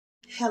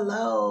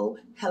Hello,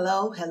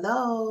 hello,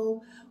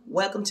 hello.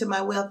 Welcome to my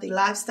wealthy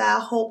lifestyle.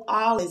 Hope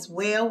all is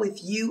well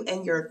with you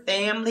and your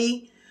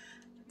family.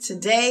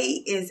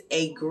 Today is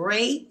a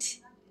great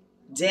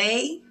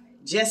day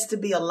just to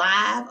be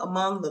alive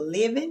among the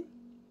living.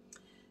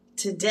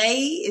 Today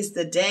is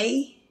the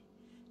day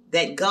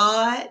that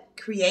God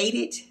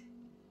created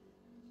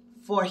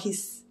for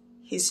his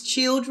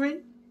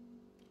children.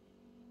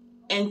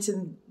 And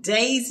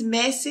today's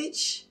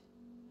message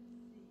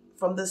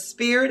from the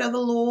Spirit of the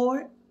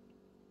Lord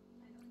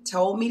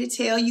told me to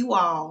tell you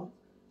all,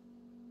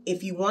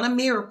 if you want a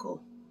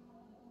miracle,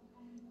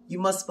 you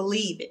must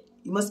believe it.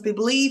 You must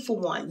believe for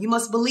one. You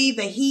must believe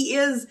that he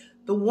is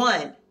the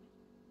one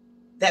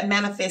that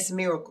manifests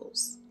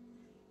miracles.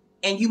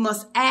 And you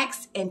must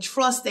ask and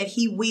trust that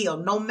he will.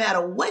 No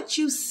matter what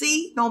you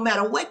see, no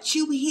matter what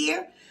you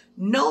hear,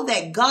 know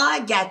that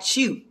God got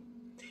you.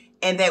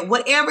 And that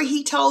whatever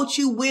he told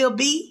you will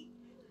be,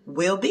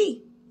 will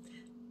be.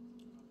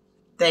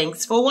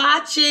 Thanks for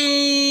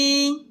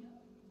watching.